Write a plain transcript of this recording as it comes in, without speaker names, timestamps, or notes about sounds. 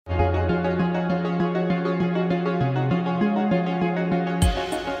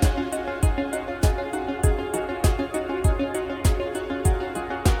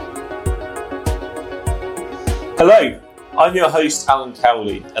Hello, I'm your host, Alan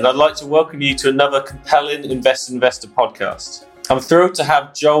Cowley, and I'd like to welcome you to another compelling Investor podcast. I'm thrilled to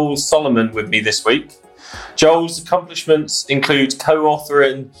have Joel Solomon with me this week. Joel's accomplishments include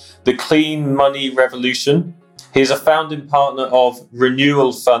co-authoring The Clean Money Revolution. He is a founding partner of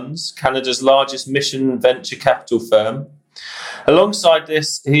Renewal Funds, Canada's largest mission venture capital firm. Alongside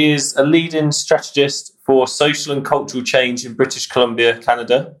this, he is a leading strategist for social and cultural change in British Columbia,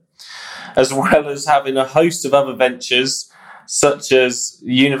 Canada, as well as having a host of other ventures, such as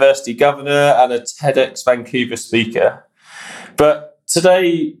University Governor and a TEDx Vancouver speaker. But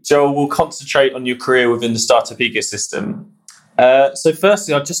today, Joel, will concentrate on your career within the startup ecosystem. So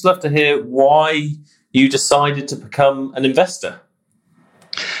firstly, I'd just love to hear why you decided to become an investor.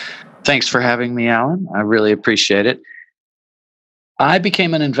 Thanks for having me, Alan. I really appreciate it. I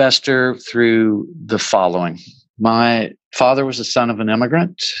became an investor through the following. My father was the son of an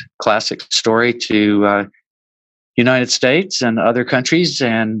immigrant, classic story to United States and other countries,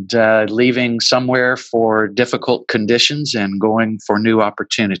 and leaving somewhere for difficult conditions and going for new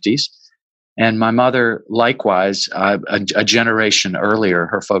opportunities. And my mother, likewise, a generation earlier,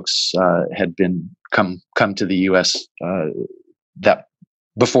 her folks had been come to the U.S. That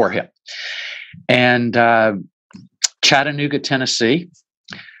before him. And Chattanooga, Tennessee,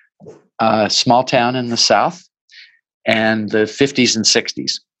 a small town in the South, and the 50s and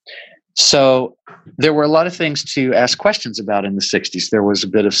 60s. So there were a lot of things to ask questions about in the 60s. There was a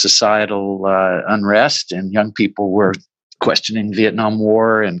bit of societal unrest, and young people were questioning Vietnam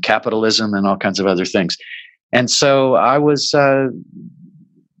War and capitalism and all kinds of other things. And so I was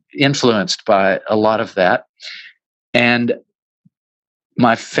influenced by a lot of that. And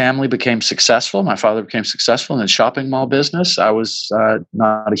my family became successful. My father became successful in the shopping mall business. I was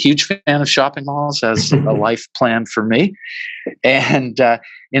not a huge fan of shopping malls as a life plan for me. And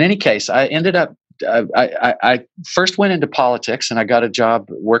in any case, I ended up, I first went into politics, and I got a job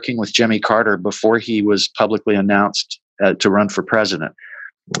working with Jimmy Carter before he was publicly announced to run for president.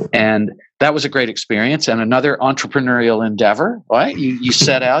 And that was a great experience and another entrepreneurial endeavor, right? You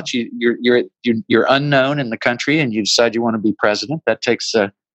set out, you're unknown in the country, and you decide you want to be president. That takes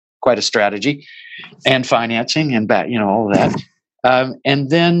quite a strategy and financing and all of that. And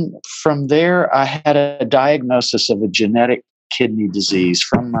then from there, I had a diagnosis of a genetic kidney disease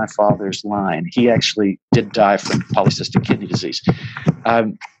from my father's line. He actually did die from polycystic kidney disease.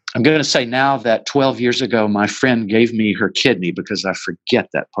 I'm going to say now that 12 years ago, my friend gave me her kidney because I forget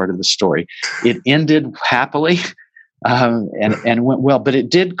that part of the story. It ended happily and went well, but it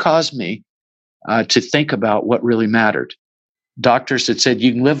did cause me to think about what really mattered. Doctors had said,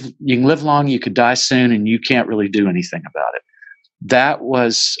 you can live long, you could die soon, and you can't really do anything about it. That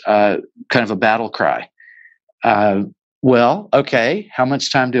was kind of a battle cry. Well, okay, how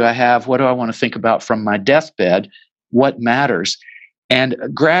much time do I have? What do I want to think about from my deathbed? What matters? And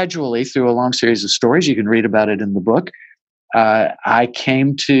gradually, through a long series of stories, you can read about it in the book, I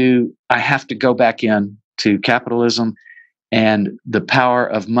have to go back in to capitalism, and the power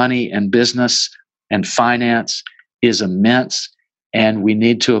of money and business and finance is immense, and we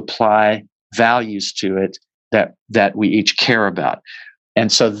need to apply values to it that we each care about.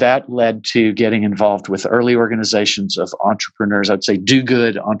 And so that led to getting involved with early organizations of entrepreneurs, I'd say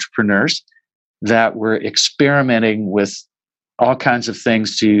do-good entrepreneurs, that were experimenting with all kinds of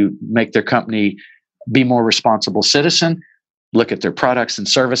things to make their company be more responsible citizen, look at their products and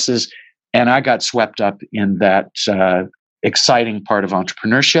services. And I got swept up in that exciting part of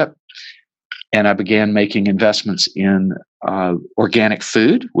entrepreneurship. And I began making investments in organic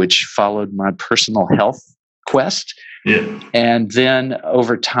food, which followed my personal health quest. Yeah. And then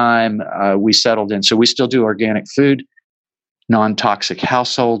over time, we settled in. So we still do organic food, non-toxic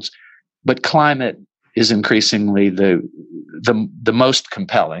households, but climate is increasingly the most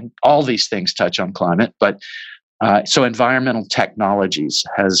compelling. All these things touch on climate, but so environmental technologies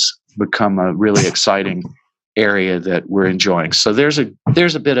has become a really exciting area that we're enjoying. So there's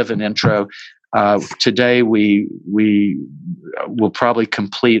a bit of an intro. Today we will probably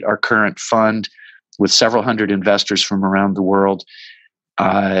complete our current fund with several hundred investors from around the world,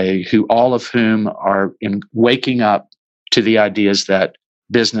 who all of whom are waking up to the ideas that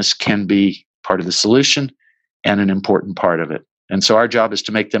business can be part of the solution and an important part of it. And so our job is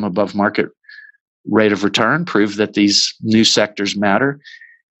to make them above market rate of return, prove that these new sectors matter,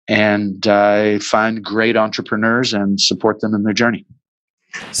 and find great entrepreneurs and support them in their journey.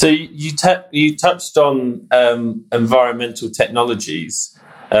 So you touched on environmental technologies.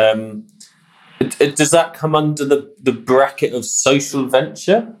 Does that come under the bracket of social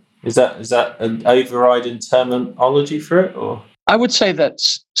venture? Is that an overriding terminology for it, or? I would say that.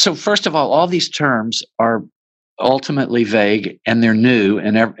 So first of all these terms are ultimately vague, and they're new,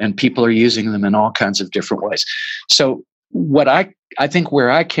 and people are using them in all kinds of different ways. So what I think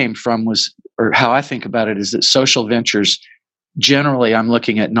where I came from was, or how I think about it, is that social ventures, generally I'm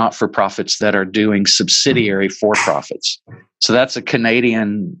looking at not-for-profits that are doing subsidiary for-profits. So that's a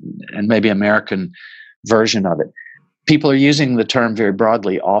Canadian and maybe American version of it. People are using the term very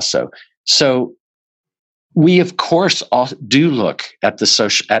broadly also. So we, of course, do look at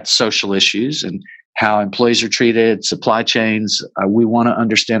social issues and how employees are treated, supply chains. We want to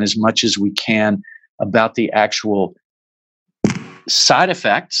understand as much as we can about the actual side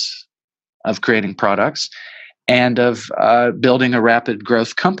effects of creating products and of building a rapid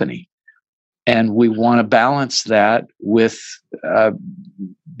growth company. And we want to balance that with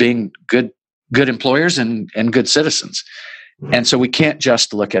being good employers and good citizens. And so we can't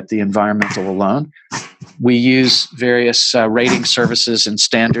just look at the environmental alone. We use various rating services and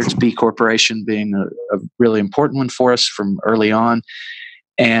standards, B Corporation being a really important one for us from early on.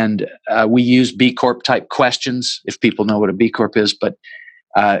 And we use B Corp type questions, if people know what a B Corp is, but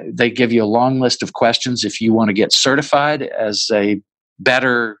they give you a long list of questions if you want to get certified as a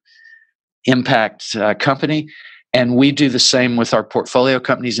better impact company. And we do the same with our portfolio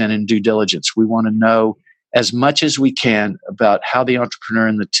companies and in due diligence. We want to know as much as we can about how the entrepreneur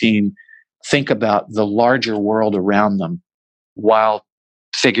and the team think about the larger world around them while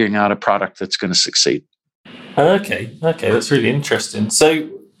figuring out a product that's going to succeed. Okay, that's really interesting. So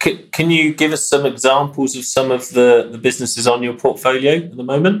can you give us some examples of some of the businesses on your portfolio at the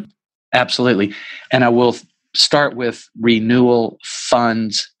moment? Absolutely. And I will start with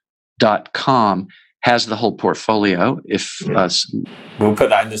renewalfunds.com. Has the whole portfolio. We'll put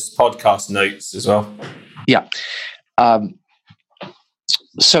that in this podcast notes as well. Yeah.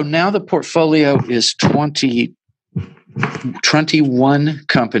 So now the portfolio is 21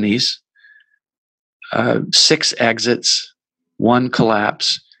 companies, 6 exits, 1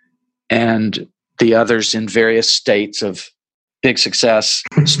 collapse, and the others in various states of big success,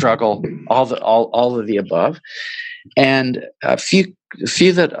 struggle, all of the above. And a few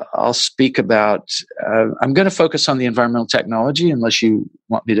that I'll speak about. I'm going to focus on the environmental technology, unless you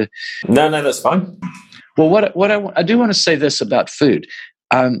want me to. No, that's fine. Well, what I do want to say this about food.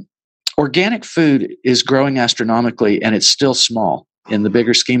 Organic food is growing astronomically, and it's still small in the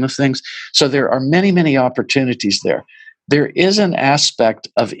bigger scheme of things. So there are many, many opportunities there. There is an aspect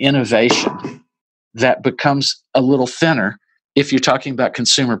of innovation that becomes a little thinner if you're talking about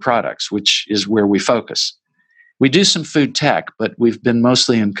consumer products, which is where we focus. We do some food tech, but we've been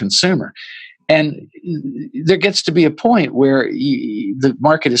mostly in consumer. And there gets to be a point where the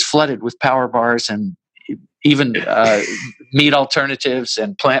market is flooded with power bars and even meat alternatives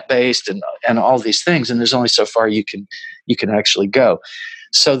and plant-based and all these things. And there's only so far you can actually go.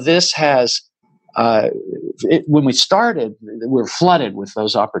 So this has, when we started, we were flooded with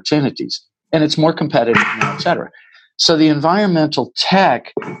those opportunities. And it's more competitive now, et cetera. So the environmental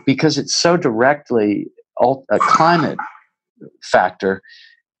tech, because it's so directly a climate factor,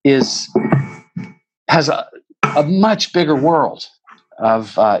 has a much bigger world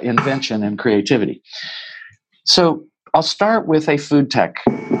of invention and creativity. So I'll start with a food tech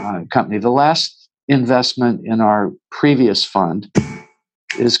company. The last investment in our previous fund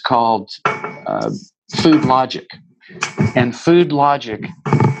is called Food Logic. And Food Logic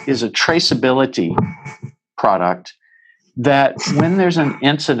is a traceability product that when there's an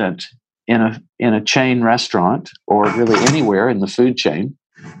incident in a chain restaurant, or really anywhere in the food chain,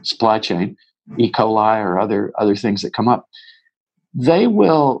 supply chain, E. coli or other things that come up, they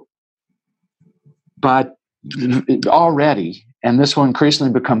will, but already, and this will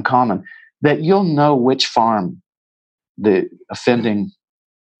increasingly become common, that you'll know which farm the offending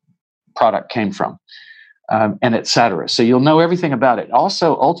product came from, and et cetera. So you'll know everything about it.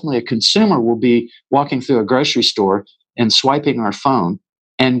 Also, ultimately, a consumer will be walking through a grocery store and swiping our phone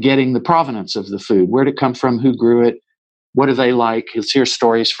and getting the provenance of the food, where did it come from, who grew it, what do they like, let's hear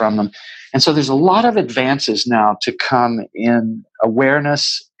stories from them. And so there's a lot of advances now to come in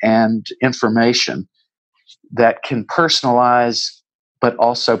awareness and information that can personalize, but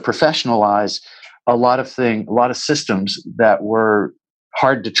also professionalize a lot of systems that were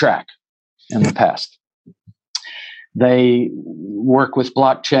hard to track in the past. They work with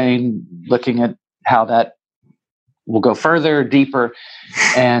blockchain, looking at how that will go further, deeper.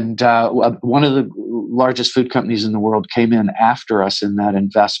 And one of the largest food companies in the world came in after us in that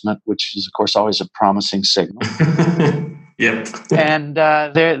investment, which is, of course, always a promising signal. Yeah. And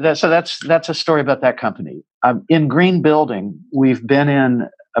so that's a story about that company. In green building, we've been in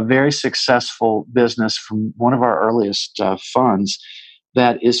a very successful business from one of our earliest funds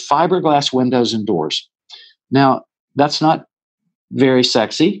that is fiberglass windows and doors. Now, that's not very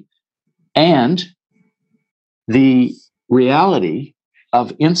sexy. And the reality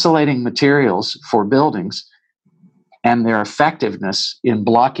of insulating materials for buildings and their effectiveness in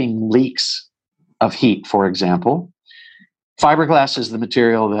blocking leaks of heat, for example, fiberglass is the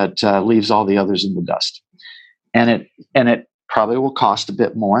material that leaves all the others in the dust. And it probably will cost a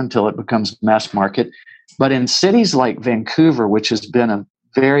bit more until it becomes mass market. But in cities like Vancouver, which has been a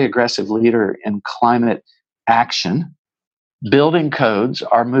very aggressive leader in climate action, building codes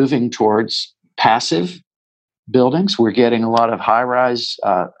are moving towards passive buildings. We're getting a lot of high-rise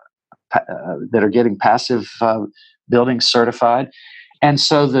that are getting passive buildings certified. And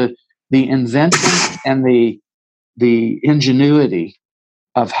so the invention and the ingenuity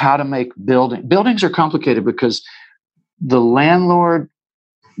of how to make buildings are complicated because the landlord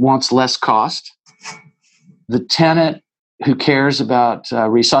wants less cost. The tenant who cares about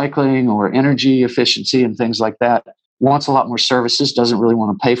recycling or energy efficiency and things like that wants a lot more services, doesn't really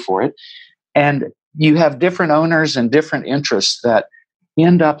want to pay for it. And you have different owners and different interests that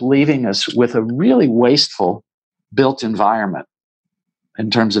end up leaving us with a really wasteful built environment in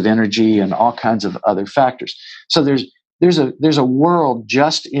terms of energy and all kinds of other factors. So there's a world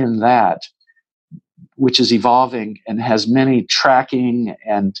just in that which is evolving and has many tracking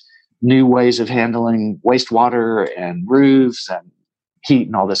and new ways of handling wastewater and roofs and heat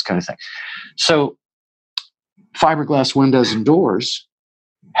and all this kind of thing. So fiberglass windows and doors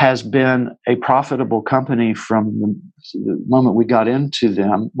has been a profitable company from the moment we got into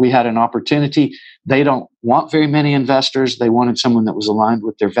them. We had an opportunity. They don't want very many investors. They wanted someone that was aligned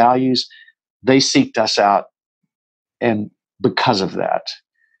with their values. They seeked us out, and because of that,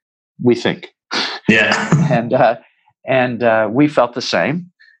 we think. Yeah. and we felt the same.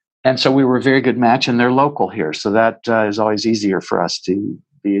 And so we were a very good match, and they're local here. So that is always easier for us to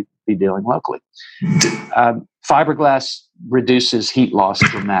be dealing locally. Fiberglass reduces heat loss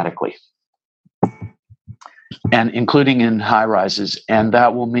dramatically, and including in high rises. And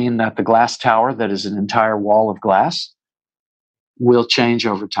that will mean that the glass tower, that is an entire wall of glass, will change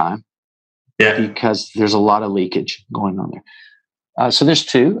over time because there's a lot of leakage going on there. So there's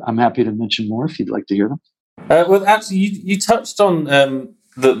two. I'm happy to mention more if you'd like to hear them. Well, actually, you touched on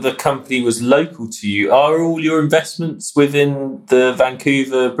the company was local to you. Are all your investments within the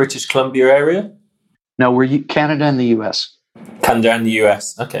Vancouver, British Columbia area? No, we're Canada and the U.S. Canada and the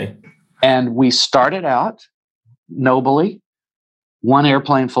U.S., okay. And we started out nobly, one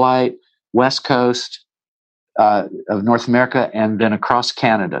airplane flight, West Coast of North America, and then across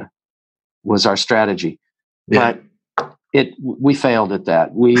Canada was our strategy. Yeah. But we failed at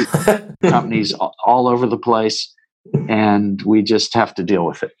that. We companies all over the place, and we just have to deal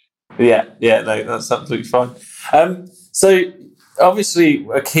with it. Yeah, no, that's absolutely fine. So obviously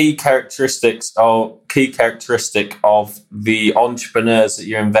a key characteristic of the entrepreneurs that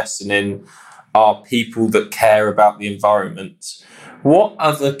you're investing in are people that care about the environment. What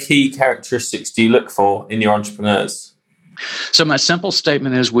other key characteristics do you look for in your entrepreneurs? So my simple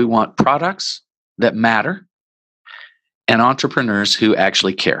statement is we want products that matter and entrepreneurs who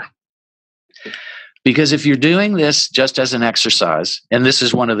actually care. Because if you're doing this just as an exercise, and this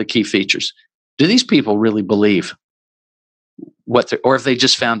is one of the key features, do these people really believe or if they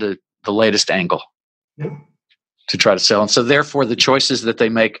just found the latest angle to try to sell? And so therefore the choices that they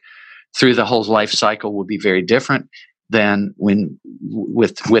make through the whole life cycle will be very different than with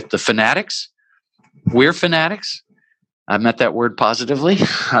the fanatics. We're fanatics. I meant that word positively.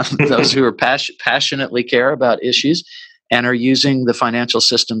 Those who are passionately care about issues and are using the financial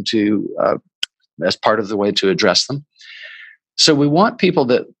system to as part of the way to address them. So we want people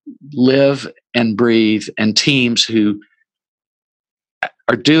that live and breathe, and teams who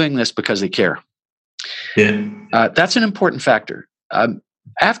are doing this because they care. Yeah. That's an important factor.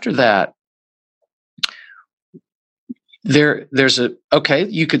 After that,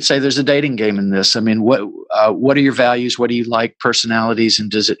 you could say there's a dating game in this. I mean, what are your values? What do you like? Personalities,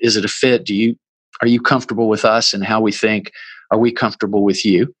 and is it a fit? Are you comfortable with us and how we think? Are we comfortable with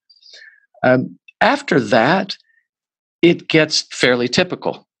you? After that, it gets fairly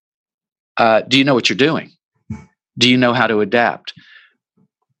typical. Do you know what you're doing? Do you know how to adapt?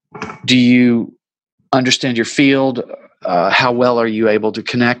 Do you understand your field? How well are you able to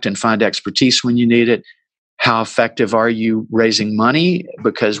connect and find expertise when you need it? How effective are you raising money?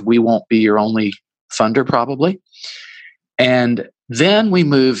 Because we won't be your only funder probably. And then we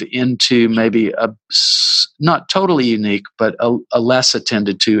move into maybe a not totally unique, but a less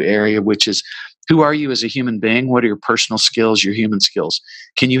attended to area, which is, who are you as a human being? What are your personal skills, your human skills?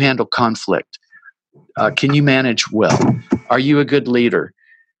 Can you handle conflict? Can you manage well? Are you a good leader?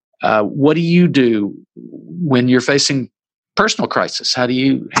 What do you do when you're facing personal crisis? How do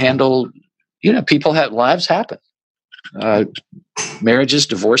you handle, people have lives happen. Marriages,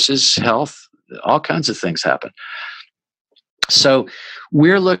 divorces, health, all kinds of things happen. So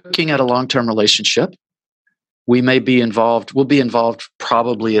we're looking at a long-term relationship. We may be involved, we'll be involved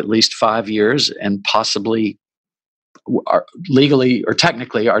probably at least 5 years, and possibly legally or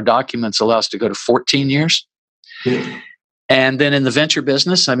technically our documents allow us to go to 14 years. Yeah. And then in the venture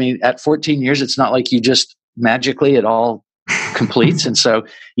business, at 14 years, it's not like you just magically it all completes. And so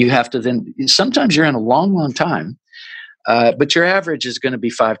you have to then, sometimes you're in a long, long time, but your average is going to be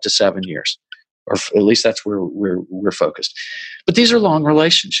 5 to 7 years, or at least that's where we're focused. But these are long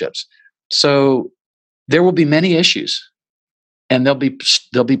relationships. So there will be many issues, and there'll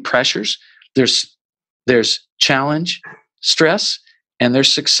be pressures. There's challenge, stress, and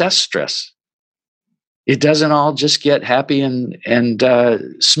there's success stress. It doesn't all just get happy and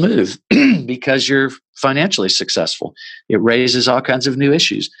smooth because you're financially successful. It raises all kinds of new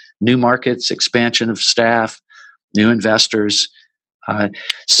issues, new markets, expansion of staff, new investors.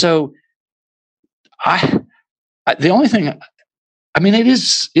 So the only thing,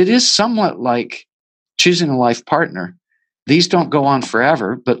 it is somewhat like choosing a life partner. These don't go on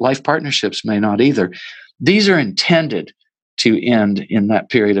forever, but life partnerships may not either. These are intended to end in that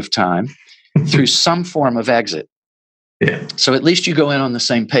period of time through some form of exit. Yeah. So at least you go in on the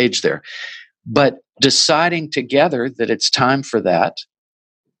same page there. But deciding together that it's time for that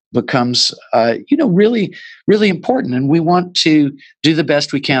becomes, really, really important. And we want to do the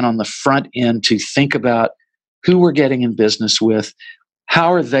best we can on the front end to think about who we're getting in business with.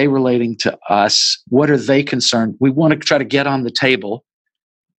 How are they relating to us? What are they concerned? We want to try to get on the table.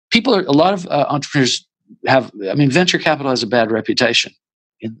 A lot of entrepreneurs venture capital has a bad reputation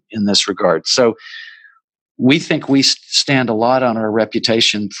in this regard. So we think we stand a lot on our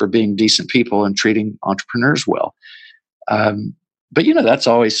reputation for being decent people and treating entrepreneurs well. But that's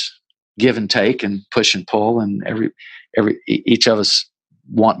always give and take and push and pull, and each of us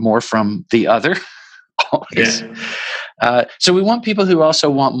want more from the other. Always. Yeah. So we want people who also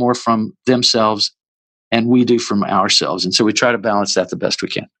want more from themselves, and we do from ourselves. And so we try to balance that the best we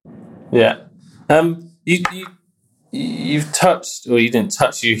can. Yeah. You've touched, or you didn't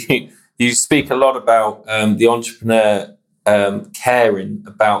touch, you speak a lot about the entrepreneur caring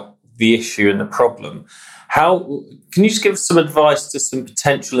about the issue and the problem. How can you just give some advice to some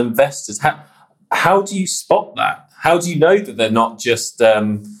potential investors? How do you spot that? How do you know that they're not just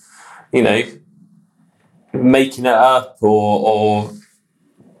making it up or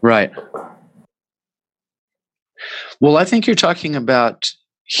right? Well, I think you're talking about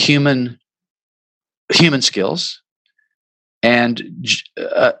human skills and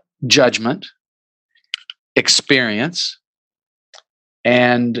judgment, experience,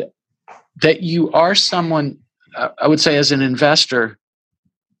 and that you are someone, I would say as an investor,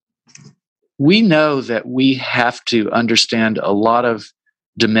 we know that we have to understand a lot of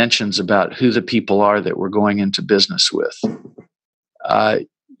dimensions about who the people are that we're going into business with.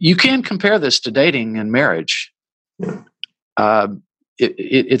 You can compare this to dating and marriage.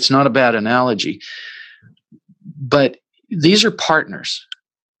 It's not a bad analogy, but these are partners,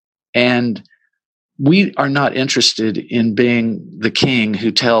 and we are not interested in being the king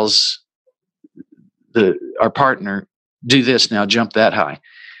who tells our partner, do this now, jump that high.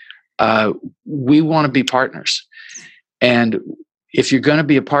 We want to be partners. And if you're going to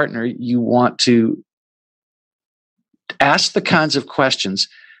be a partner, you want to ask the kinds of questions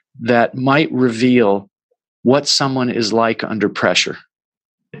that might reveal what someone is like under pressure.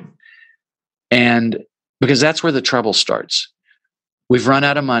 And because that's where the trouble starts. We've run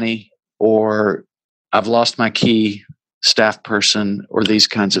out of money, or I've lost my key staff person, or these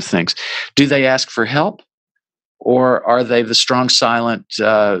kinds of things. Do they ask for help, or are they the strong, silent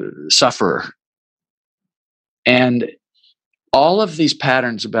sufferer? And all of these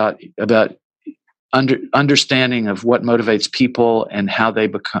patterns about understanding of what motivates people and how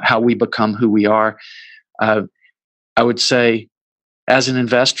we become who we are. I would say, as an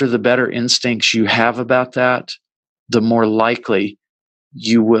investor, the better instincts you have about that, the more likely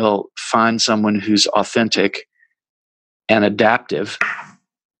you will find someone who's authentic and adaptive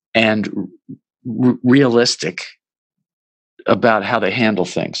and realistic about how they handle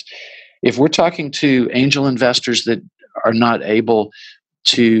things. If we're talking to angel investors that are not able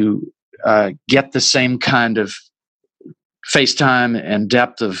to get the same kind of face time and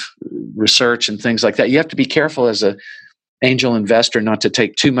depth of research and things like that, you have to be careful as an angel investor not to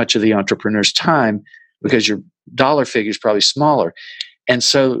take too much of the entrepreneur's time, because your dollar figure is probably smaller. And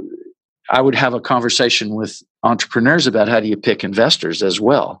so I would have a conversation with entrepreneurs about how do you pick investors as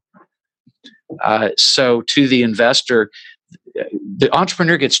well. So to the investor, the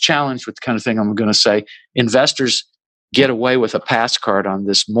entrepreneur gets challenged with the kind of thing I'm going to say. Investors get away with a pass card on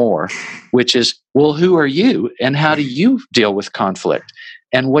this more, which is, well, who are you and how do you deal with conflict?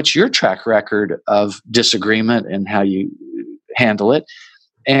 And what's your track record of disagreement and how you handle it?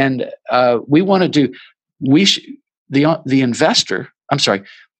 And we want to do, the investor, I'm sorry,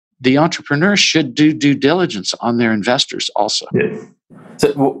 the entrepreneur should do due diligence on their investors also. Yeah.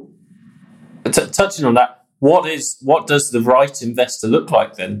 So, touching on that, what does the right investor look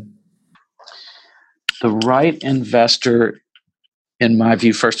like then? The right investor, in my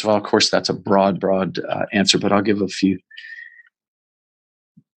view, first of all, of course, that's a broad answer, but I'll give a few.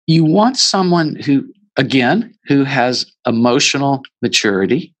 You want someone who has emotional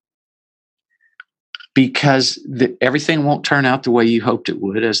maturity, because everything won't turn out the way you hoped it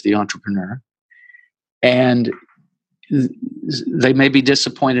would as the entrepreneur. And they may be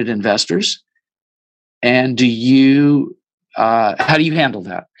disappointed investors. And how do you handle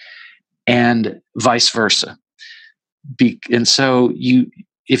that? And vice versa. And so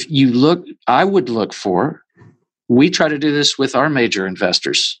I would look for, we try to do this with our major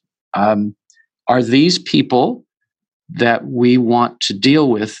investors. Are these people that we want to deal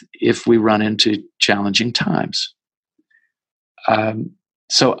with if we run into challenging times?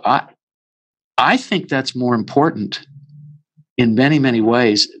 So I think that's more important in many, many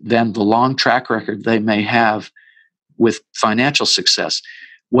ways than the long track record they may have with financial success.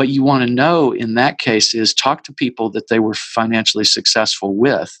 What you want to know in that case is talk to people that they were financially successful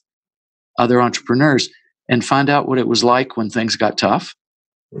with, other entrepreneurs, and find out what it was like when things got tough,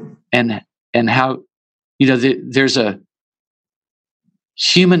 and how, there's a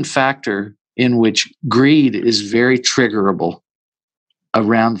human factor in which greed is very triggerable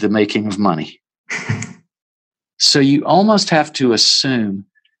around the making of money. So you almost have to assume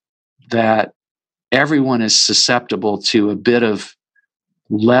that everyone is susceptible to a bit of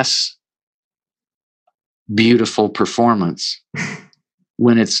less beautiful performance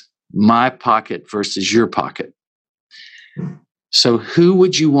when it's my pocket versus your pocket. So who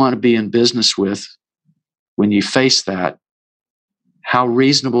would you want to be in business with when you face that? How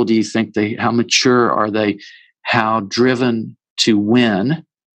reasonable do you think how mature are they? How driven to win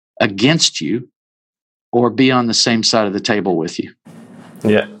against you or be on the same side of the table with you?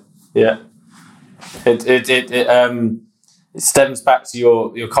 Yeah. It stems back to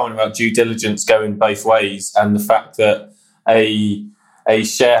your comment about due diligence going both ways, and the fact that a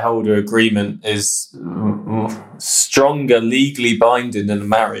shareholder agreement is stronger legally binding than a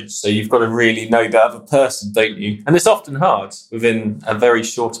marriage. So you've got to really know the other person, don't you? And it's often hard within a very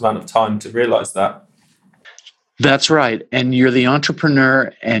short amount of time to realize that. That's right. And you're the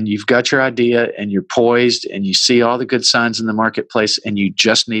entrepreneur and you've got your idea and you're poised and you see all the good signs in the marketplace and you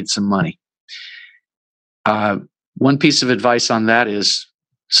just need some money. One piece of advice on that is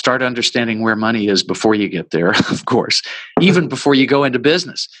start understanding where money is before you get there, of course, even before you go into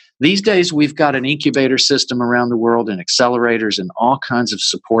business. These days, we've got an incubator system around the world and accelerators and all kinds of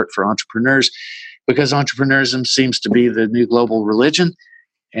support for entrepreneurs, because entrepreneurism seems to be the new global religion,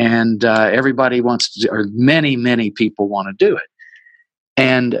 and everybody wants to, or many, many people want to do it.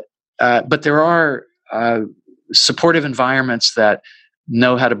 And but there are supportive environments that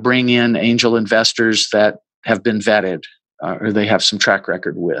know how to bring in angel investors that have been vetted or they have some track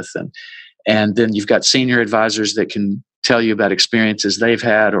record with. And then you've got senior advisors that can tell you about experiences they've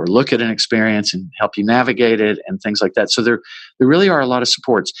had or look at an experience and help you navigate it and things like that. So there really are a lot of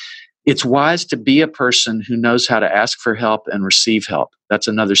supports. It's wise to be a person who knows how to ask for help and receive help. That's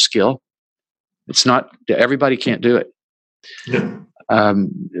another skill. It's not, everybody can't do it. Yeah.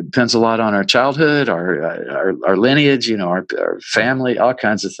 It depends a lot on our childhood, our lineage, our family, all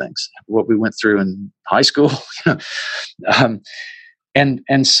kinds of things, what we went through in high school.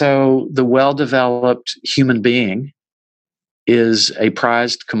 And so the well-developed human being is a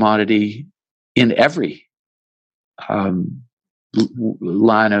prized commodity in every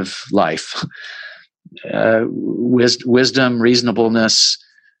line of life. Wisdom, reasonableness,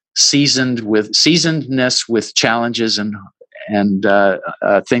 seasonedness with challenges and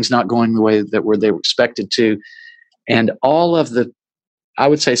things not going the way that they were expected to, and all of the, I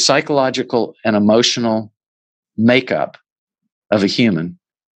would say, psychological and emotional makeup of a human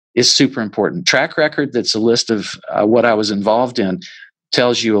is super important. Track record that's a list of what I was involved in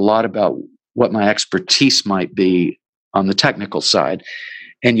tells you a lot about what my expertise might be on the technical side,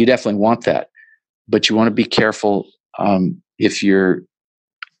 and you definitely want that. But you want to be careful if your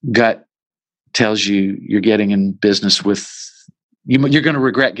gut tells you you're getting in business with, you're going to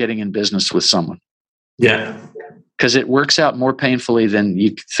regret getting in business with someone. Yeah. because it works out more painfully than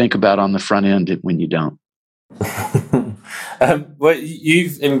you think about on the front end when you don't. Well,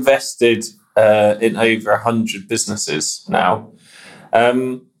 you've invested in over 100 businesses now.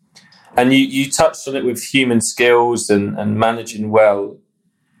 And you touched on it with human skills and managing well.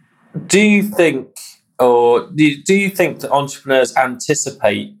 Do you think that entrepreneurs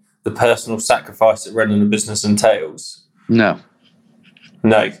anticipate the personal sacrifice that running a business entails? No.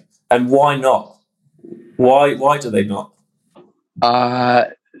 And why not? Why do they not?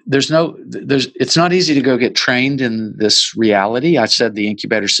 It's not easy to go get trained in this reality. I said the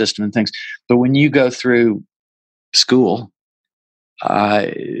incubator system and things, but when you go through school,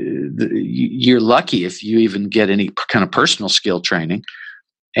 you're lucky if you even get any kind of personal skill training.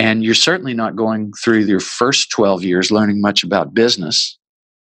 And you're certainly not going through your first 12 years learning much about business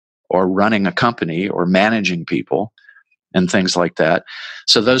or running a company or managing people and things like that.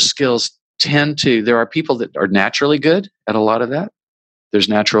 So those skills there are people that are naturally good at a lot of that. There's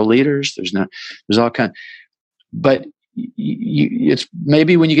natural leaders. There's all kind. But it's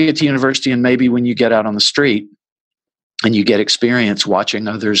maybe when you get to university and maybe when you get out on the street and you get experience watching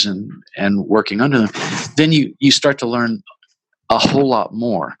others and working under them, then you start to learn a whole lot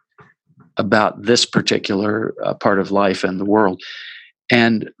more about this particular part of life and the world.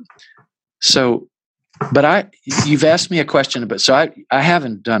 And so, but you've asked me a question about, so I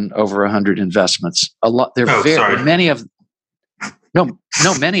haven't done over 100 investments. A lot. You said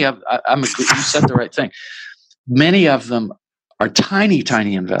the right thing. Many of them are tiny,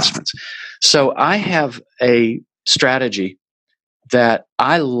 tiny investments. So I have a strategy that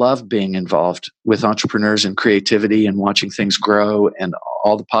I love being involved with entrepreneurs and creativity and watching things grow and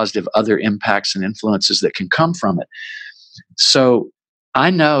all the positive other impacts and influences that can come from it. So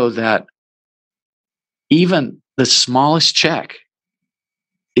I know that even the smallest check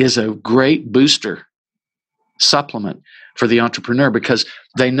is a great booster supplement for the entrepreneur because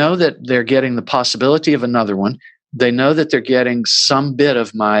they know that they're getting the possibility of another one. They know that they're getting some bit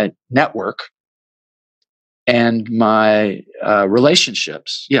of my network and my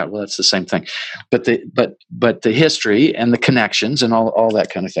relationships. Yeah, well, that's the same thing. But the history and the connections and all that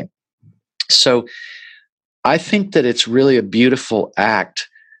kind of thing. So I think that it's really a beautiful act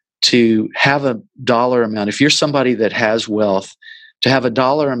to have a dollar amount. If you're somebody that has wealth, to have a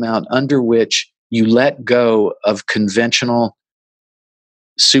dollar amount under which you let go of conventional,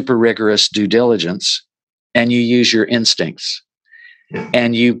 super rigorous due diligence and you use your instincts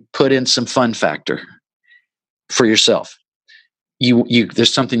and you put in some fun factor for yourself.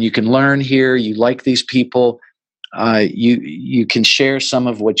 There's something you can learn here. You like these people. You can share some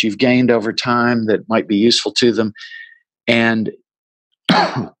of what you've gained over time that might be useful to them. And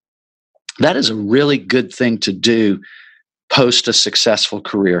that is a really good thing to do post a successful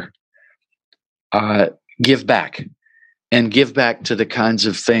career. Give back. And give back to the kinds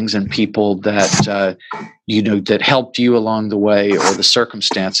of things and people that that helped you along the way or the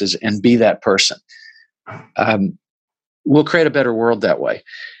circumstances, and be that person. We'll create a better world that way.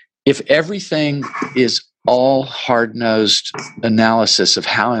 If everything is all hard-nosed analysis of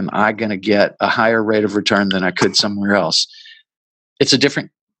how am I going to get a higher rate of return than I could somewhere else, it's a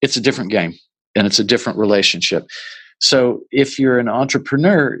different game, and it's a different relationship. So if you're an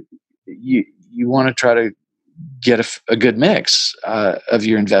entrepreneur, you want to try to get a good mix of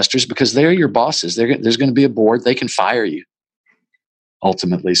your investors, because they're your bosses. There's going to be a board. They can fire you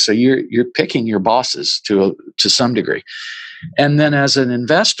ultimately. So you're picking your bosses to some degree. And then as an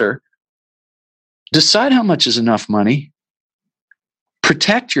investor, decide how much is enough money,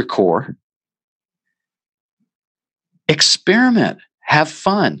 protect your core, experiment, have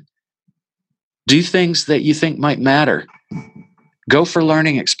fun, do things that you think might matter, go for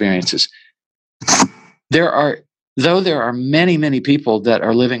learning experiences. There are many, many people that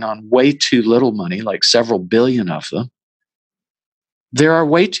are living on way too little money, like several billion of them. There are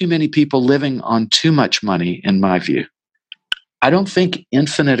way too many people living on too much money, in my view. I don't think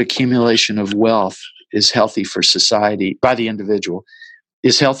infinite accumulation of wealth is healthy for society, by the individual,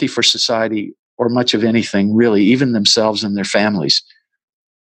 is healthy for society or much of anything, really, even themselves and their families.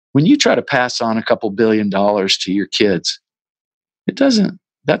 When you try to pass on a couple $1 billion to your kids,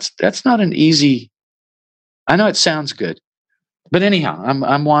 that's not an easy. I know it sounds good, but anyhow,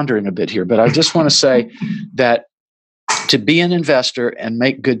 I'm wandering a bit here. But I just want to say that to be an investor and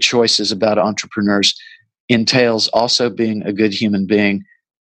make good choices about entrepreneurs entails also being a good human being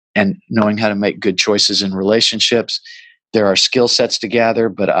and knowing how to make good choices in relationships. There are skill sets to gather,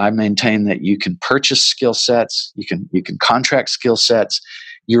 but I maintain that you can purchase skill sets, you can contract skill sets.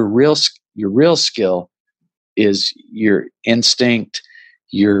 Your real skill is your instinct,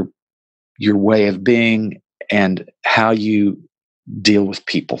 your way of being, and how you deal with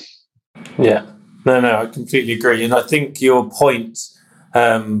people. Yeah, no, I completely agree. And I think your point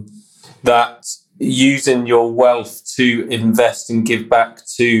that using your wealth to invest and give back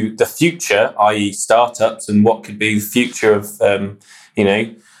to the future, i.e. startups, and what could be the future of,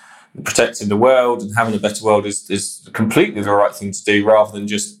 protecting the world and having a better world is completely the right thing to do, rather than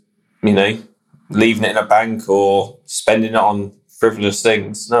just, leaving it in a bank or spending it on frivolous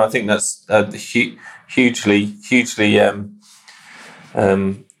things. No, I think that's hugely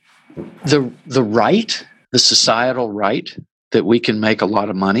the societal right that we can make a lot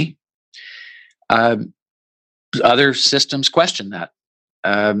of money. Other systems question that.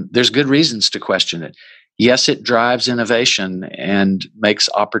 There's good reasons to question it. Yes, it drives innovation and makes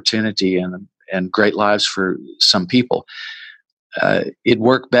opportunity and great lives for some people. It'd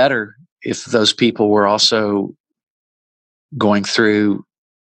work better if those people were also going through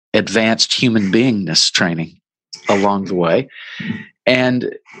advanced human beingness training along the way.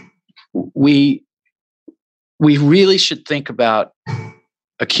 And we really should think about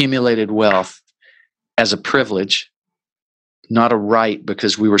accumulated wealth as a privilege, not a right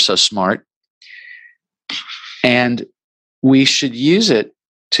because we were so smart. And we should use it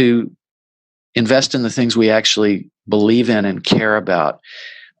to invest in the things we actually believe in and care about.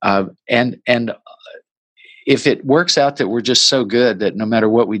 And if it works out that we're just so good that no matter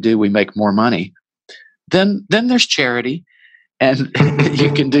what we do, we make more money, then there's charity, and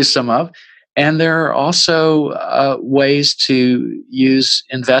you can do some of. And there are also ways to use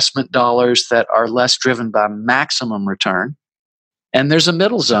investment dollars that are less driven by maximum return. And there's a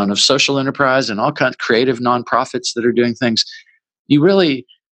middle zone of social enterprise and all kinds of creative nonprofits that are doing things. You really,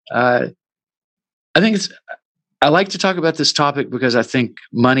 I like to talk about this topic because I think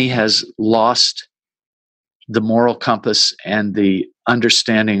money has lost the moral compass and the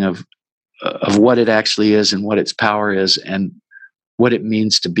understanding of what it actually is and what its power is and what it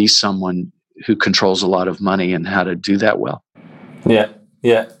means to be someone who controls a lot of money and how to do that well. Yeah.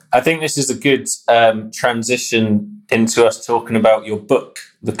 I think this is a good transition into us talking about your book,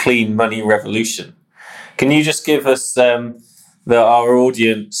 The Clean Money Revolution. Can you just give us, our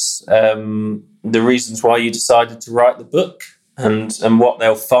audience, the reasons why you decided to write the book and what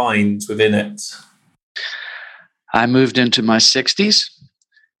they'll find within it? I moved into my 60s.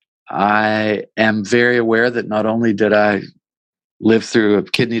 I am very aware that not only did I live through a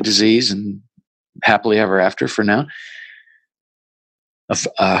kidney disease and happily ever after for now,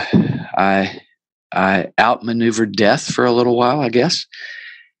 I outmaneuvered death for a little while, I guess.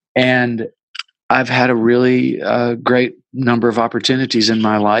 And I've had a really great number of opportunities in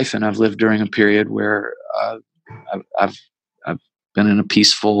my life, and I've lived during a period where I've been in a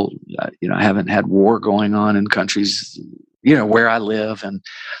peaceful, I haven't had war going on in countries, where I live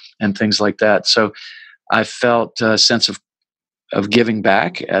and things like that. So I felt a sense of giving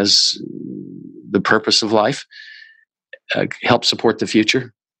back as the purpose of life, help support the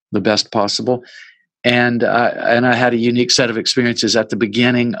future the best possible. And I had a unique set of experiences at the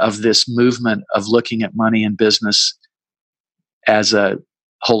beginning of this movement of looking at money and business as a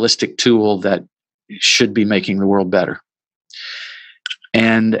holistic tool that should be making the world better.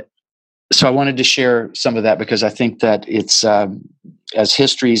 And so I wanted to share some of that because I think that it's as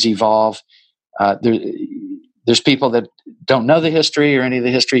histories evolve, there's people that don't know the history or any of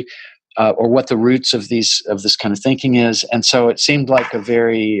the history or what the roots of this kind of thinking is. And so it seemed like a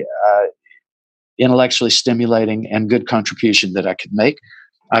very intellectually stimulating and good contribution that I could make.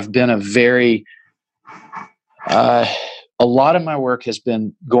 I've been a lot of my work has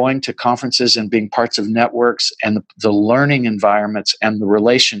been going to conferences and being parts of networks and the learning environments and the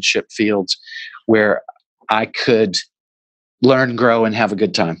relationship fields where I could learn, grow, and have a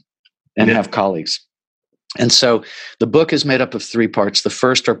good time and have colleagues. And so the book is made up of 3 parts. The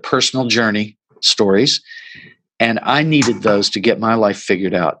first are personal journey stories, and I needed those to get my life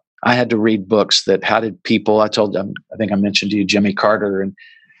figured out. I had to read books that how did people, I think I mentioned to you Jimmy Carter, and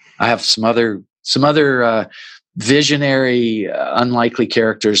I have some other visionary, unlikely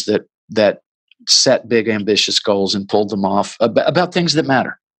characters that set big, ambitious goals and pulled them off about things that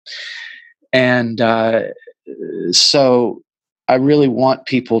matter. And so I really want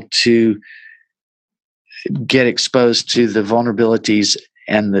people to get exposed to the vulnerabilities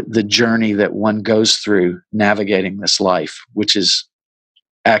and the journey that one goes through navigating this life, which is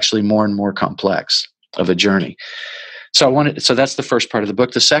actually more and more complex of a journey. So that's the first part of the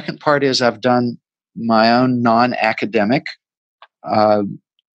book. The second part is I've done my own non-academic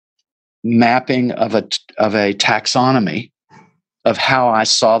mapping of a taxonomy of how I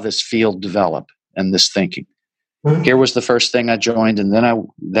saw this field develop and this thinking. Here was the first thing I joined, and then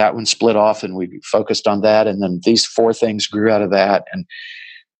that one split off, and we focused on that, and then these 4 things grew out of that. And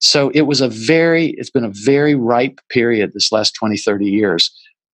so it's been a very ripe period this last 20, 30 years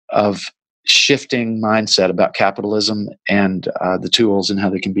of shifting mindset about capitalism and the tools and how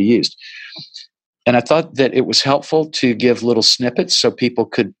they can be used. And I thought that it was helpful to give little snippets so people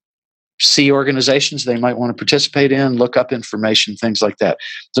could see organizations they might want to participate in, look up information, things like that.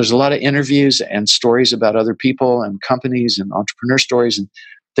 There's a lot of interviews and stories about other people and companies and entrepreneur stories and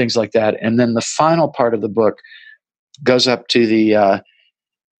things like that. And then the final part of the book goes up to the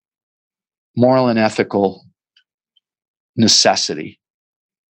moral and ethical necessity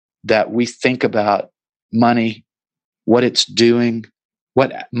that we think about money, what it's doing,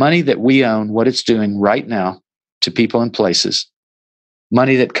 what money that we own, what it's doing right now to people and places.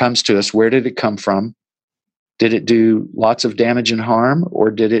 Money that comes to us, where did it come from? Did it do lots of damage and harm,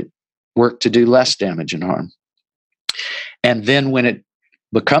 or did it work to do less damage and harm? And then when it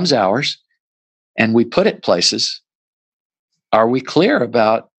becomes ours and we put it places, are we clear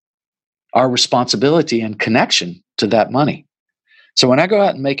about our responsibility and connection to that money? So when I go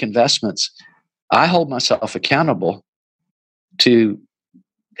out and make investments, I hold myself accountable to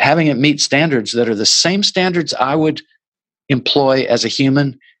having it meet standards that are the same standards I would employ as a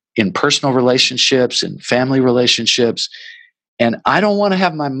human in personal relationships and family relationships. And I don't want to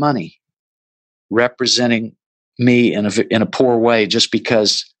have my money representing me in a poor way just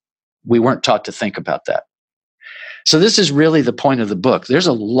because we weren't taught to think about that. So this is really the point of the book. There's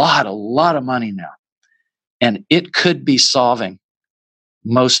a lot of money now, and it could be solving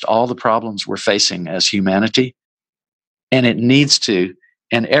most all the problems we're facing as humanity. And it needs to,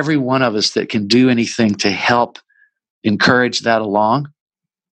 and every one of us that can do anything to help encourage that along.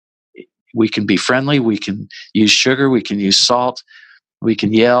 We can be friendly. We can use sugar. We can use salt. We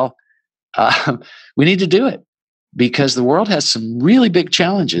can yell. We need to do it because the world has some really big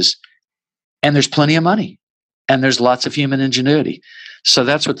challenges, and there's plenty of money, and there's lots of human ingenuity. So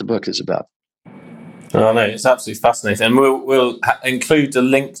that's what the book is about. Oh, no, it's absolutely fascinating. And we'll include a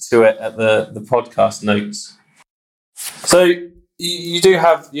link to it at the podcast notes. So you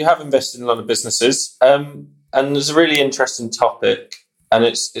have invested in a lot of businesses. And there's a really interesting topic, and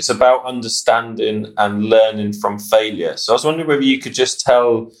it's about understanding and learning from failure. So I was wondering whether you could just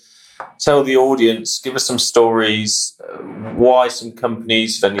tell the audience, give us some stories, why some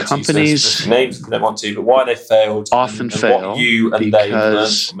companies, don't need to use specific names if they don't want to, but why they failed, often and fail what you and they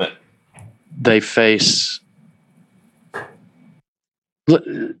learned from it. They face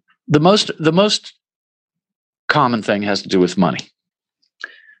the most common thing has to do with money.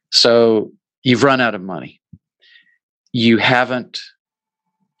 So you've run out of money. You haven't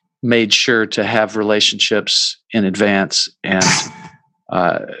made sure to have relationships in advance and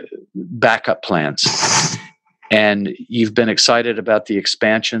backup plans. And you've been excited about the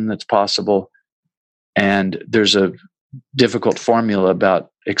expansion that's possible. And there's a difficult formula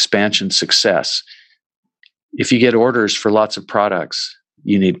about expansion success. If you get orders for lots of products,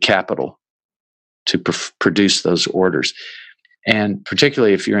 you need capital to produce those orders. And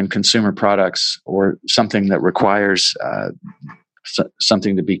particularly if you're in consumer products or something that requires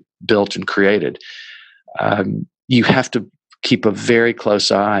something to be built and created, you have to keep a very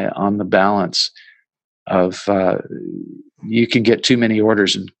close eye on the balance of you can get too many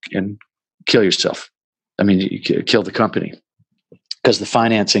orders and kill yourself. I mean, you kill the company because the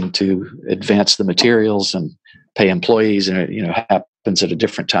financing to advance the materials and pay employees and happens at a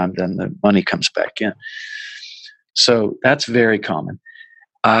different time than the money comes back in. So that's very common.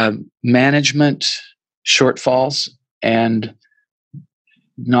 Management shortfalls and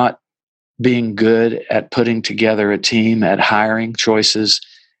not being good at putting together a team, at hiring choices,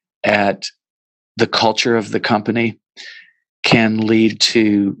 at the culture of the company can lead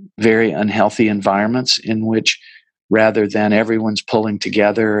to very unhealthy environments in which rather than everyone's pulling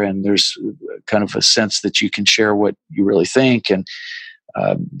together and there's kind of a sense that you can share what you really think and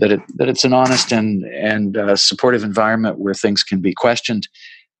that it's an honest and supportive environment where things can be questioned.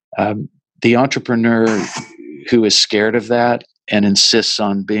 The entrepreneur who is scared of that and insists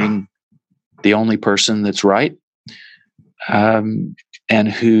on being the only person that's right, and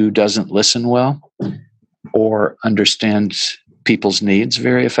who doesn't listen well or understand people's needs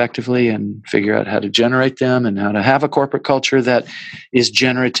very effectively and figure out how to generate them and how to have a corporate culture that is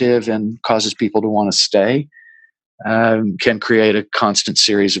generative and causes people to want to stay, can create a constant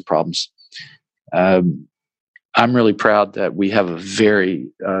series of problems. I'm really proud that we have a very,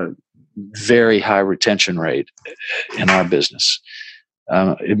 very high retention rate in our business.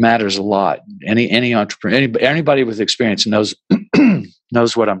 It matters a lot. Any entrepreneur, anybody with experience knows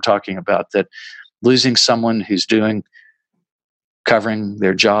knows what I'm talking about. That losing someone who's covering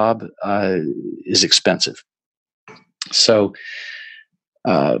their job is expensive. So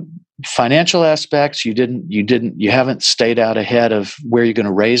financial aspects, you haven't stayed out ahead of where you're going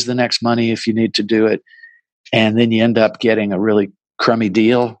to raise the next money if you need to do it. And then you end up getting a really crummy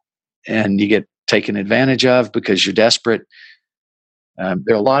deal and you get taken advantage of because you're desperate. There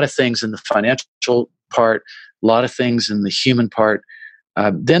are a lot of things in the financial part, a lot of things in the human part.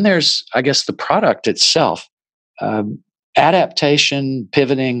 Then there's, I guess, the product itself. Adaptation,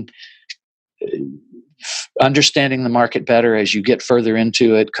 pivoting, understanding the market better as you get further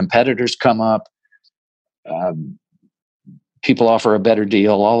into it. Competitors come up. People offer a better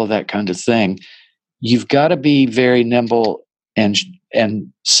deal, all of that kind of thing. You've got to be very nimble and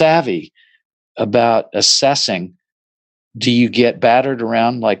savvy about assessing. Do you get battered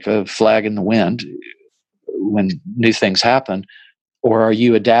around like a flag in the wind when new things happen? Or are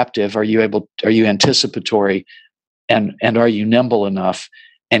you adaptive? Are you anticipatory? And are you nimble enough?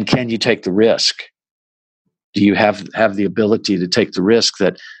 And can you take the risk? Do you have the ability to take the risk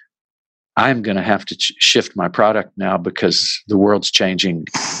that I'm going to have to shift my product now because the world's changing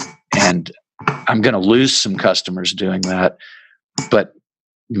and I'm going to lose some customers doing that, but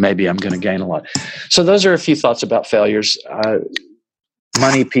maybe I'm going to gain a lot. So those are a few thoughts about failures.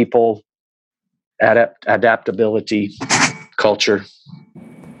 Money, people, adaptability, culture.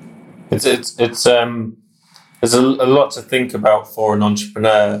 There's a lot to think about for an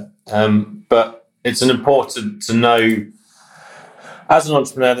entrepreneur, but it's important to know as an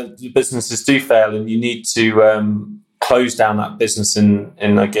entrepreneur that businesses do fail, and you need to close down that business in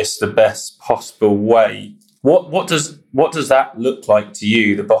I guess the best possible way. What does that look like to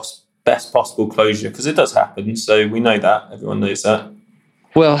you? The best possible closure, because it does happen. So we know that, everyone knows that.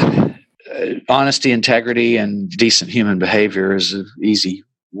 Well, honesty, integrity, and decent human behavior is an easy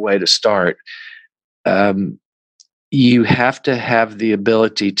way to start. You have to have the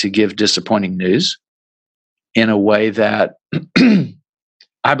ability to give disappointing news in a way that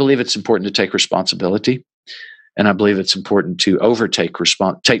I believe it's important to take responsibility, and I believe it's important to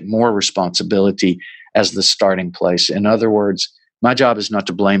take more responsibility as the starting place. In other words, my job is not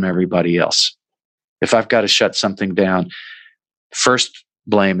to blame everybody else. If I've got to shut something down, first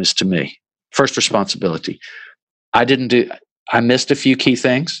blame is to me. First responsibility. I missed a few key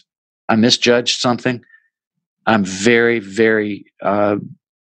things. I misjudged something. I'm very, very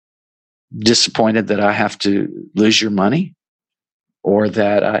disappointed that I have to lose your money, or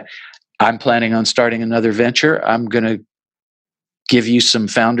that I'm planning on starting another venture. I'm going to give you some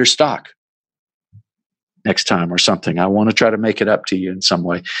founder stock next time or something. I want to try to make it up to you in some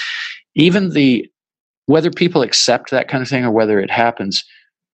way. Even whether people accept that kind of thing or whether it happens,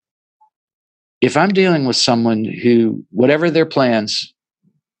 if I'm dealing with someone who, whatever their plans,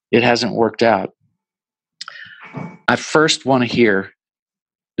 it hasn't worked out, I first want to hear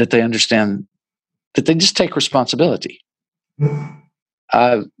that they understand that they just take responsibility.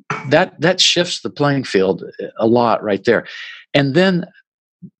 That shifts the playing field a lot right there. And then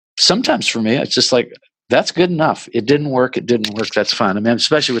sometimes for me, it's just like, that's good enough. It didn't work. That's fine. I mean,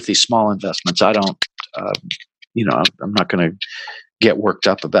 especially with these small investments, I'm not going to get worked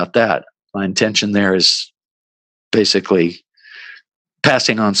up about that. My intention there is basically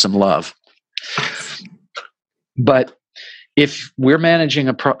passing on some love. But if we're managing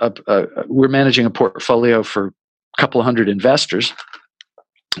a portfolio for a couple of hundred investors,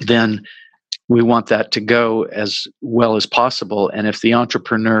 then we want that to go as well as possible. And if the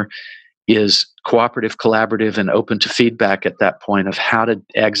entrepreneur is cooperative, collaborative, and open to feedback at that point of how to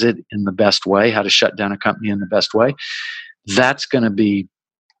exit in the best way, how to shut down a company in the best way, that's going to be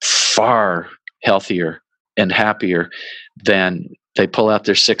far healthier and happier than they pull out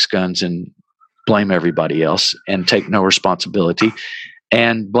their six guns and blame everybody else and take no responsibility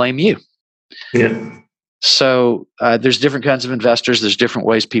and blame you. Yeah. So there's different kinds of investors. There's different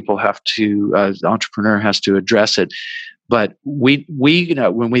ways people have to, the entrepreneur has to address it. But we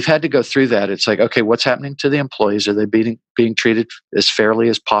when we've had to go through that, it's like, okay, what's happening to the employees? Are they being treated as fairly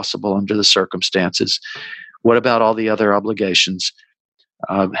as possible under the circumstances? What about all the other obligations?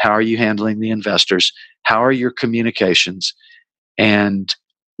 How are you handling the investors? How are your communications? And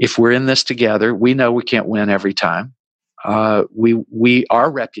if we're in this together, we know we can't win every time.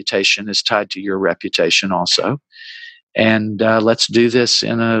 Our reputation is tied to your reputation also. And let's do this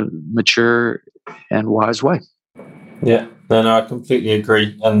in a mature and wise way. Yeah, no, I completely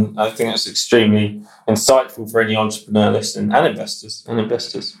agree. And I think that's extremely insightful for any entrepreneur listening and investors.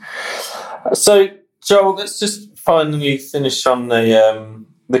 So, Joel, let's just finally finish on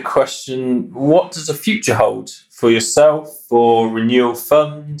the question: what does the future hold for yourself, for Renewal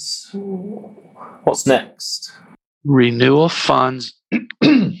Funds? What's next? Renewal Funds.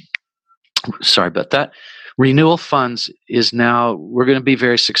 Sorry about that. Renewal Funds is now, we're going to be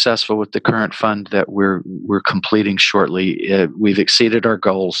very successful with the current fund that we're completing shortly. We've exceeded our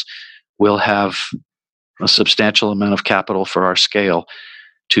goals. We'll have a substantial amount of capital for our scale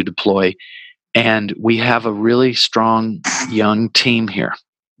to deploy. And we have a really strong young team here.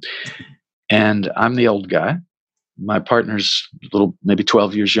 And I'm the old guy. My partner's a little, maybe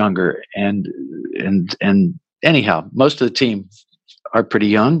 12 years younger. And anyhow, most of the team are pretty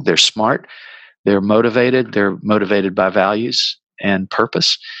young. They're smart. They're motivated. They're motivated by values and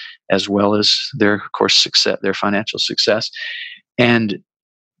purpose, as well as their, of course, success, their financial success. And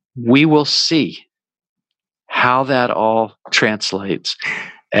we will see how that all translates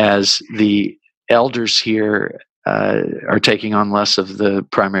as the elders here are taking on less of the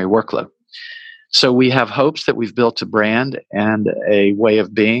primary workload. So we have hopes that we've built a brand and a way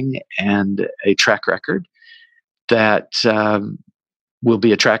of being and a track record that will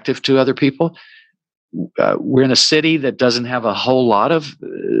be attractive to other people. We're in a city that doesn't have a whole lot of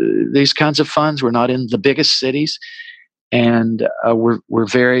these kinds of funds. We're not in the biggest cities. And we're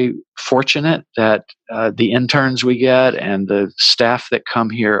very fortunate that the interns we get and the staff that come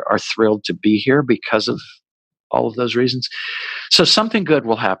here are thrilled to be here because of all of those reasons. So something good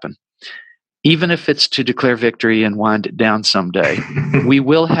will happen. Even if it's to declare victory and wind it down someday, we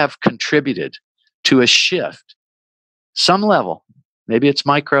will have contributed to a shift, some level. Maybe it's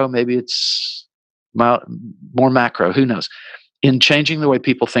micro, maybe it's more macro, who knows, in changing the way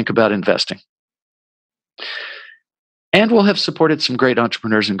people think about investing. And we'll have supported some great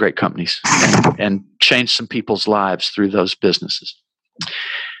entrepreneurs and great companies and changed some people's lives through those businesses.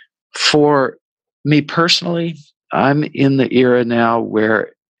 For me personally, I'm in the era now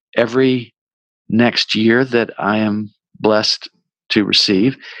where every next year that I am blessed to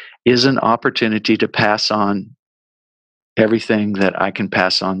receive is an opportunity to pass on everything that I can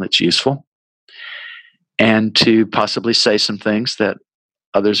pass on that's useful, and to possibly say some things that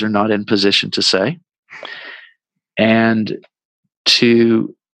others are not in position to say, and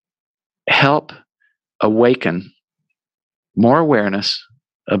to help awaken more awareness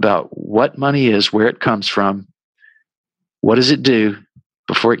about what money is, where it comes from, what does it do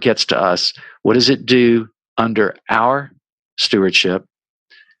before it gets to us, what does it do under our stewardship,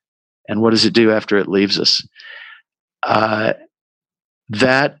 and what does it do after it leaves us.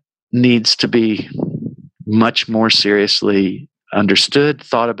 That needs to be much more seriously understood,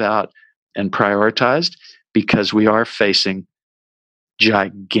 thought about, and prioritized, because we are facing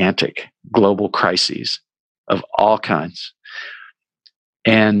gigantic global crises of all kinds.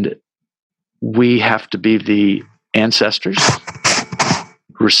 And we have to be the ancestors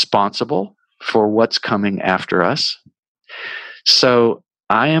responsible for what's coming after us. So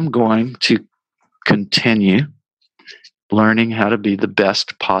I am going to continue learning how to be the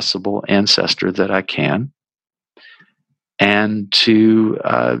best possible ancestor that I can, and to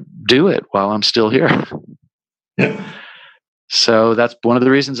do it while I'm still here. Yeah. So that's one of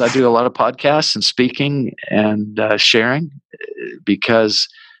the reasons I do a lot of podcasts and speaking and sharing, because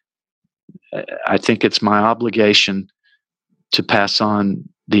I think it's my obligation to pass on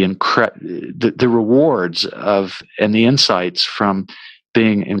the rewards of and the insights from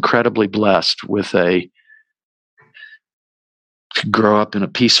being incredibly blessed with grow up in a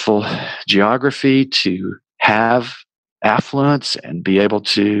peaceful geography, to have affluence and be able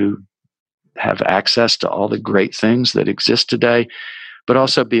to have access to all the great things that exist today, but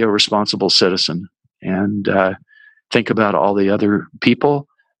also be a responsible citizen and think about all the other people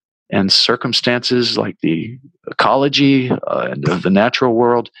and circumstances like the ecology and of the natural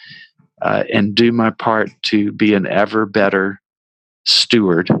world, and do my part to be an ever better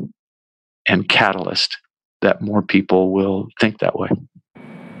steward and catalyst that more people will think that way.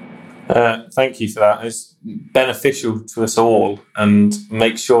 Thank you for that. It's beneficial to us all, and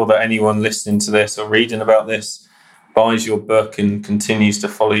make sure that anyone listening to this or reading about this buys your book and continues to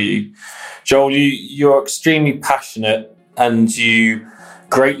follow you. Joel, you're extremely passionate and you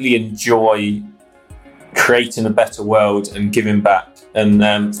greatly enjoy creating a better world and giving back.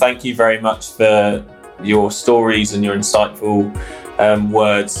 And thank you very much for your stories and your insightful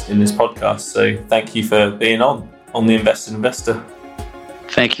words in this podcast. So thank you for being on The Invested Investor.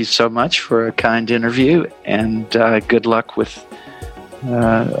 Thank you so much for a kind interview, and good luck with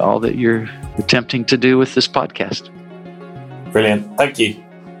all that you're attempting to do with this podcast. Brilliant. Thank you.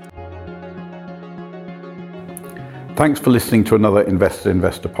 Thanks for listening to another Invested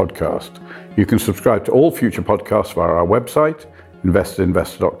Investor podcast. You can subscribe to all future podcasts via our website,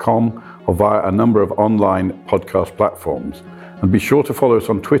 investedinvestor.com, or via a number of online podcast platforms. And be sure to follow us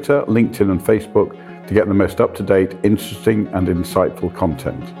on Twitter, LinkedIn and Facebook to get the most up-to-date, interesting and insightful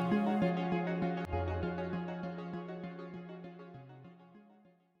content.